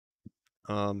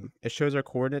It shows our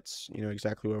coordinates,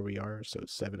 exactly where we are, so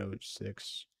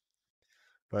 706.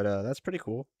 But that's pretty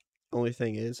cool. Only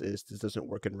thing is this doesn't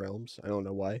work in Realms. I don't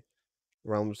know why.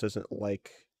 Realms doesn't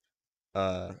like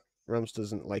uh Realms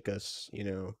doesn't like us,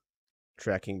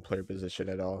 tracking player position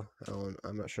at all.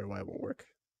 I'm not sure why it won't work.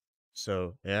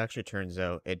 So it actually turns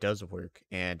out it does work,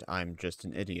 and I'm just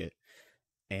an idiot.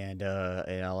 And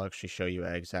I'll actually show you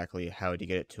exactly how to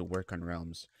get it to work on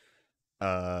Realms.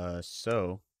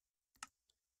 So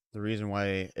the reason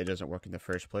why it doesn't work in the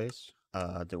first place,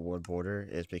 the WorldBorder,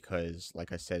 is because,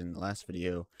 like I said in the last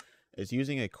video, is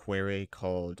using a query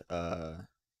called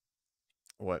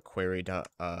query dot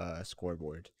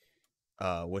scoreboard,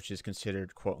 which is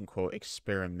considered quote unquote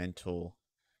experimental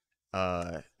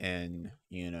in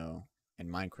in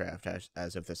Minecraft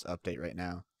as of this update right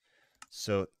now.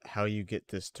 So how you get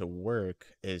this to work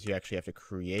is you actually have to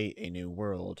create a new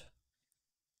world,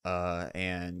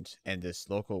 and this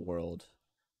local world.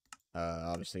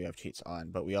 Obviously, we have cheats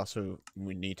on, but we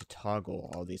need to toggle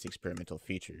all these experimental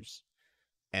features,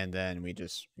 and then we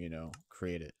just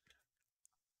create it.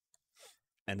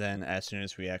 And then as soon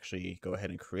as we actually go ahead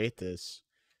and create this,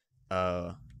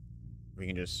 uh, we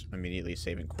can just immediately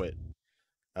save and quit.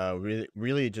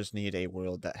 Really just need a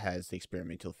world that has the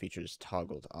experimental features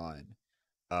toggled on.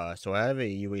 So I have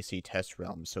a UAC test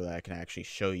realm so that I can actually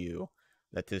show you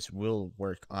that this will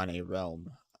work on a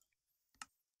realm.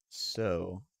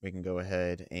 So we can go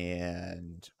ahead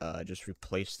and just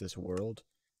replace this world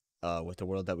with the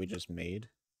world that we just made.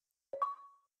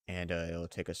 And it'll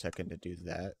take a second to do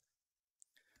that.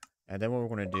 And then what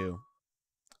we're going to do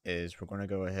is we're going to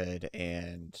go ahead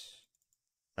and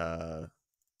uh,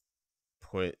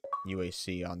 put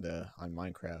UAC on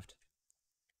Minecraft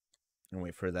and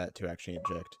wait for that to actually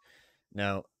inject.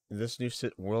 Now, this new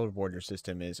WorldBorder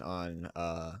system is on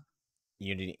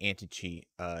Unity Anti-Cheat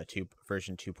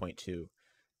version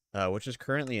 2.2, which is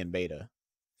currently in beta.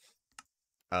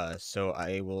 So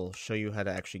I will show you how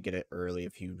to actually get it early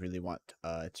if you really want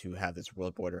to have this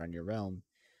WorldBorder on your realm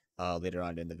later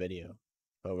on in the video.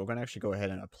 But we're going to actually go ahead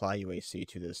and apply UAC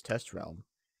to this test realm.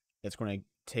 It's going to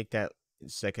take that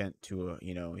second to,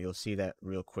 you'll see that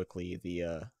real quickly,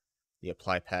 the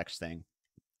apply packs thing.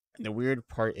 And the weird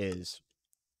part is,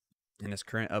 in this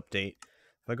current update,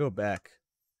 if I go back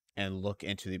and look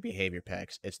into the behavior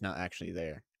packs, it's not actually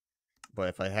there. But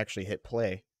if I actually hit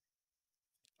play,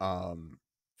 um,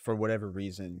 for whatever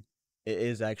reason, it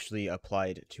is actually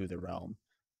applied to the realm.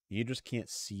 You just can't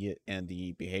see it in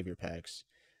the behavior packs.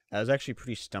 I was actually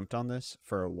pretty stumped on this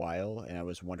for a while, and I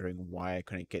was wondering why I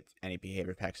couldn't get any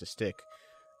behavior packs to stick.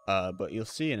 But you'll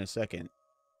see in a second,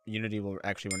 Unity will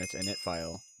actually run its init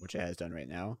file, which it has done right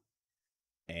now,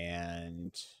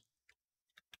 and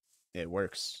it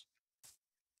works.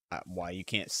 Why you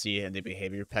can't see it in the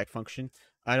behavior pack function,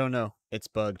 I don't know. It's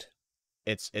bugged.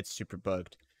 It's super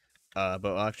bugged. But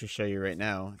I'll actually show you right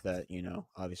now that,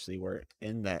 obviously we're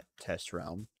in that test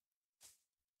realm.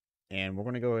 And we're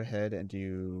going to go ahead and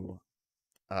do,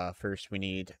 first we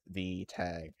need the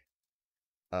tag.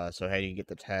 So how you get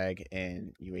the tag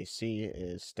in UAC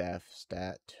is staff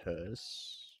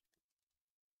status.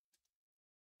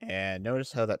 And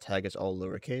notice how that tag is all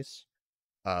lowercase.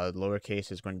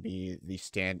 Lowercase is going to be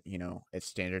it's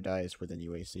standardized within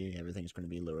UAC. Everything's going to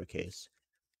be lowercase.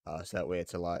 So that way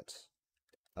it's a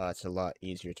lot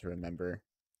easier to remember.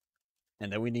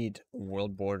 And then we need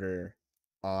WorldBorder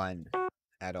on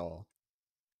at all.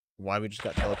 Why we just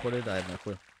got teleported, I have no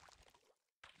clue.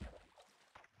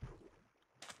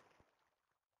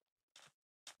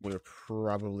 We're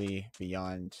probably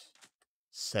beyond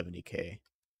 70k.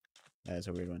 That is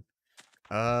a weird one.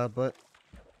 But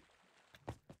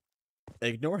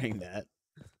ignoring that,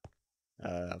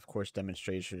 of course,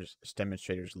 demonstrators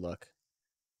luck.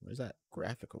 What is that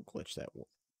graphical glitch? That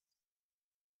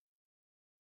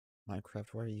Minecraft?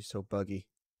 Why are you so buggy?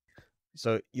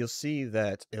 So you'll see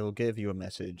that it'll give you a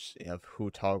message of who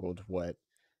toggled what,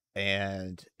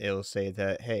 and it'll say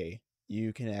that, hey,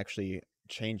 you can actually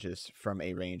change this from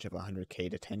a range of 100k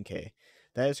to 10k.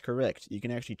 That is correct. You can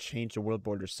actually change the world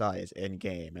border size in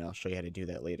game, and I'll show you how to do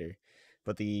that later.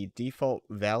 But the default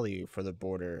value for the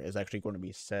border is actually going to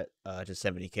be set to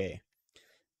 70k.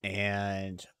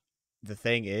 And the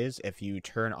thing is, if you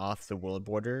turn off the world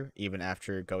border, even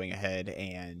after going ahead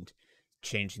and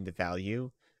changing the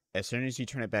value, as soon as you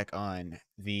turn it back on,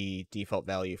 the default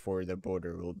value for the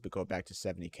border will go back to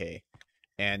 70k.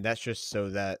 And that's just so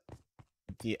that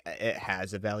it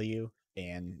has a value,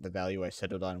 and the value I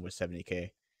settled on was 70k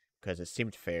because it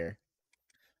seemed fair.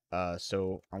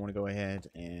 So I want to go ahead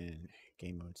and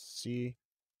game mode C.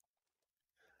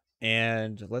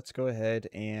 And let's go ahead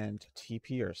and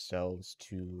TP ourselves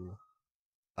to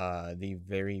the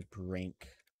very brink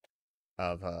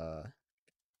of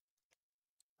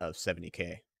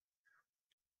 70K.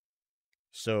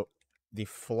 So the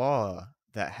flaw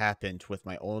that happened with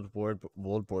my old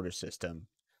WorldBorder system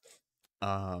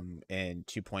in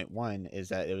 2.1 is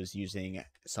that it was using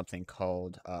something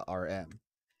called RM,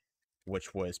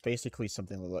 which was basically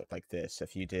something that looked like this.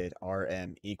 If you did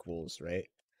RM equals, right?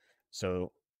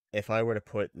 So if I were to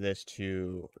put this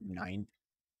to 90,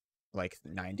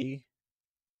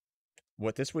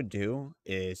 what this would do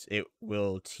is it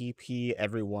will TP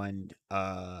everyone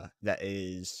that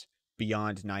is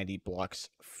beyond 90 blocks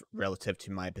relative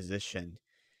to my position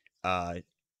uh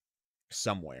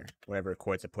somewhere, whatever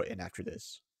coordinates I put in after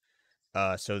this.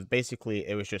 So basically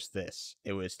it was just this.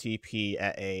 It was TP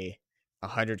at a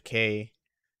 100K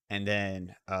and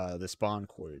then the spawn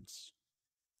chords.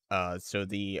 So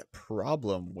the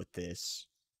problem with this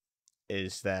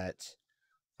is that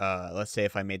let's say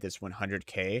if I made this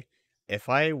 100K, if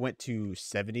I went to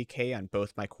 70K on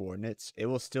both my coordinates, it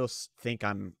will still think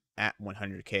I'm at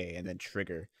 100K and then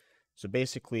trigger. So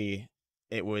basically,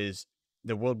 it was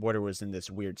the WorldBorder was in this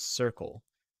weird circle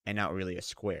and not really a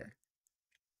square.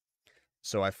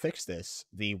 So I fixed this.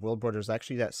 The WorldBorder is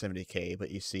actually at 70K,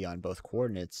 but you see on both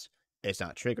coordinates, it's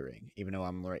not triggering, even though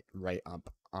I'm right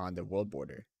up on the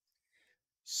WorldBorder.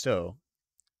 So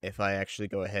if I actually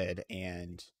go ahead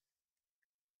and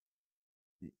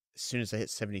as soon as I hit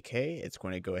 70K, it's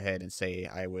going to go ahead and say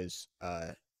I was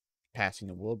passing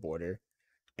the WorldBorder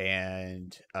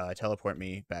and teleport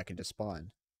me back into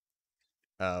spawn,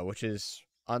 which is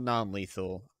a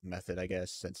non-lethal method, I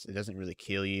guess, since it doesn't really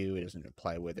kill you, it doesn't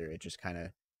apply wither, it just kind of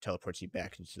teleports you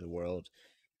back into the world,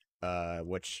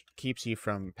 which keeps you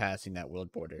from passing that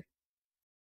WorldBorder.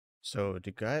 So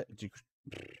to try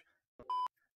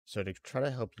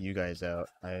to help you guys out,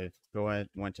 I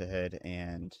went ahead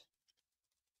and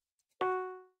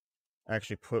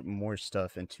actually put more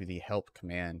stuff into the help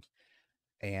command.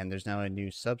 And there's now a new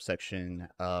subsection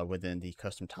within the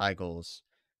custom toggles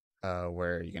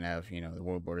where you can have, the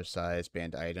world border size,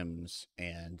 banned items,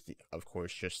 and of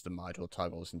course just the module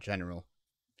toggles in general.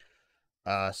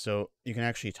 So you can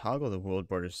actually toggle the world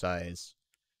border size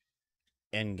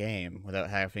in game without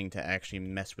having to actually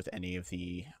mess with any of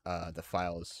the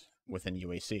files within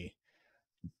UAC.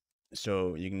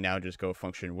 So you can now just go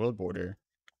function world border,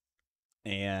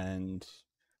 and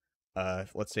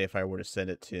let's say if I were to set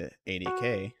it to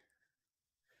 80K,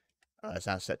 it's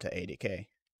now set to 80K.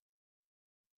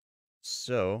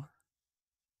 So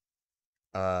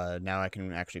now I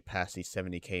can actually pass the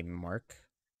 70K mark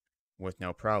with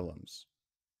no problems,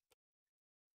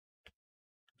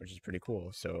 which is pretty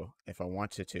cool. So if I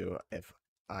wanted to, if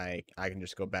I can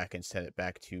just go back and set it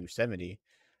back to 70,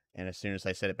 and as soon as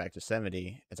I set it back to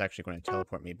 70, it's actually going to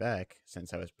teleport me back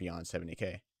since I was beyond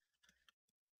 70K.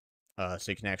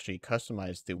 So you can actually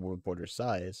customize the world border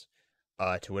size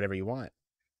to whatever you want.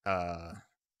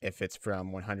 If it's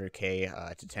from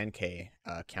 100K to 10K,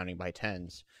 counting by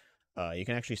tens, you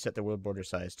can actually set the world border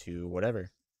size to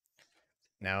whatever.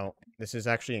 Now, this is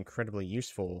actually incredibly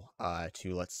useful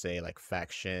to, let's say, like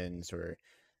factions or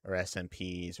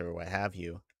SMPs or what have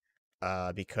you,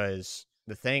 because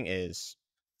the thing is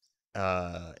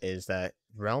that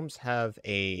realms have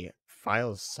a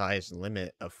file size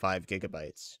limit of 5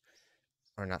 GB,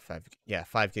 or not 5, yeah,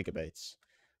 5 GB.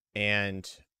 And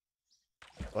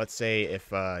let's say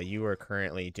if you are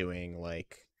currently doing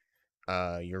like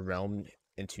your realm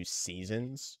into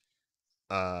seasons,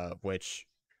 which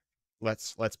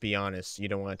let's be honest, you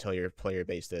don't want to tell your player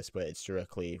base this, but it's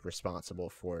directly responsible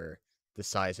for the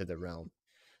size of the realm.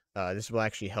 This will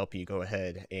actually help you go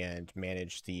ahead and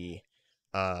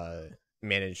uh,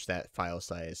 manage that file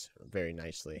size very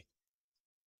nicely.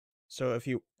 So if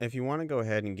you want to go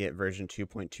ahead and get version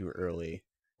 2.2 early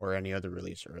or any other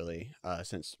release early,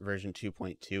 since version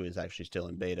 2.2 is actually still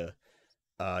in beta,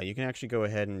 you can actually go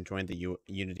ahead and join the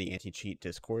Unity anti-cheat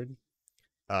Discord.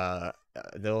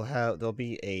 There'll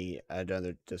be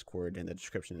another Discord in the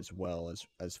description as well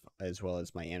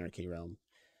as my Anarchy realm,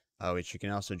 which you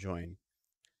can also join.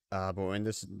 But in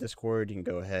this Discord, you can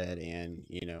go ahead and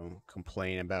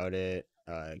complain about it,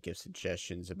 give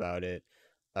suggestions about it.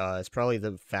 It's probably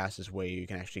the fastest way you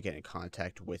can actually get in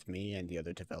contact with me and the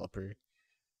other developer.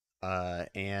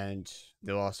 And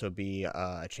there'll also be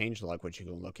a changelog which you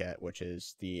can look at, which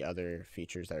is the other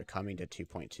features that are coming to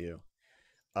 2.2.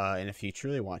 And if you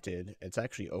truly wanted, it's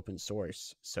actually open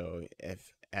source. So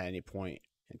if at any point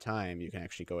in time you can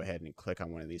actually go ahead and click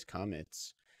on one of these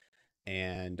comments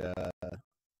and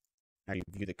you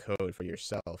view the code for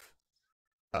yourself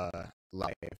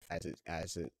live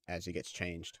as it gets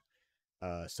changed.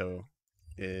 So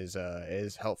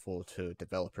is helpful to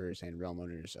developers and realm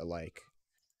owners alike.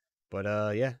 But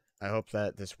yeah, I hope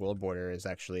that this WorldBorder is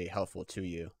actually helpful to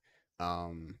you.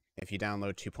 If you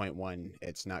download 2.1,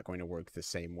 it's not going to work the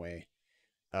same way.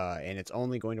 And it's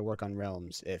only going to work on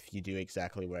realms if you do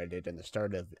exactly what I did in the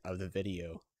start of the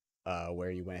video,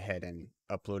 where you went ahead and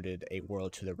uploaded a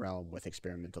world to the realm with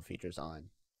experimental features on.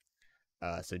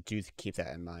 So do keep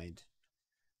that in mind.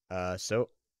 So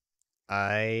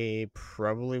I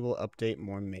probably will update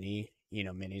more mini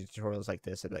tutorials like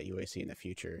this about UAC in the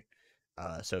future.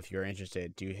 So if you're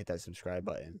interested, do hit that subscribe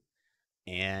button.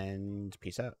 And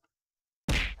peace out.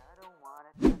 I don't want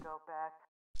it to go back.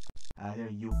 Either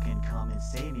you can come and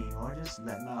save me, or just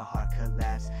let my heart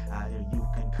collapse. Either you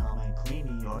can come and clean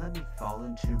me, or let me fall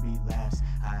into relapse.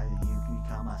 Either you can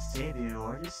become my savior,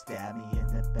 or just stab me in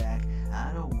the back.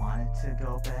 I don't want it to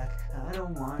go back. I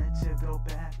don't want it to go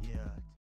back. Yeah.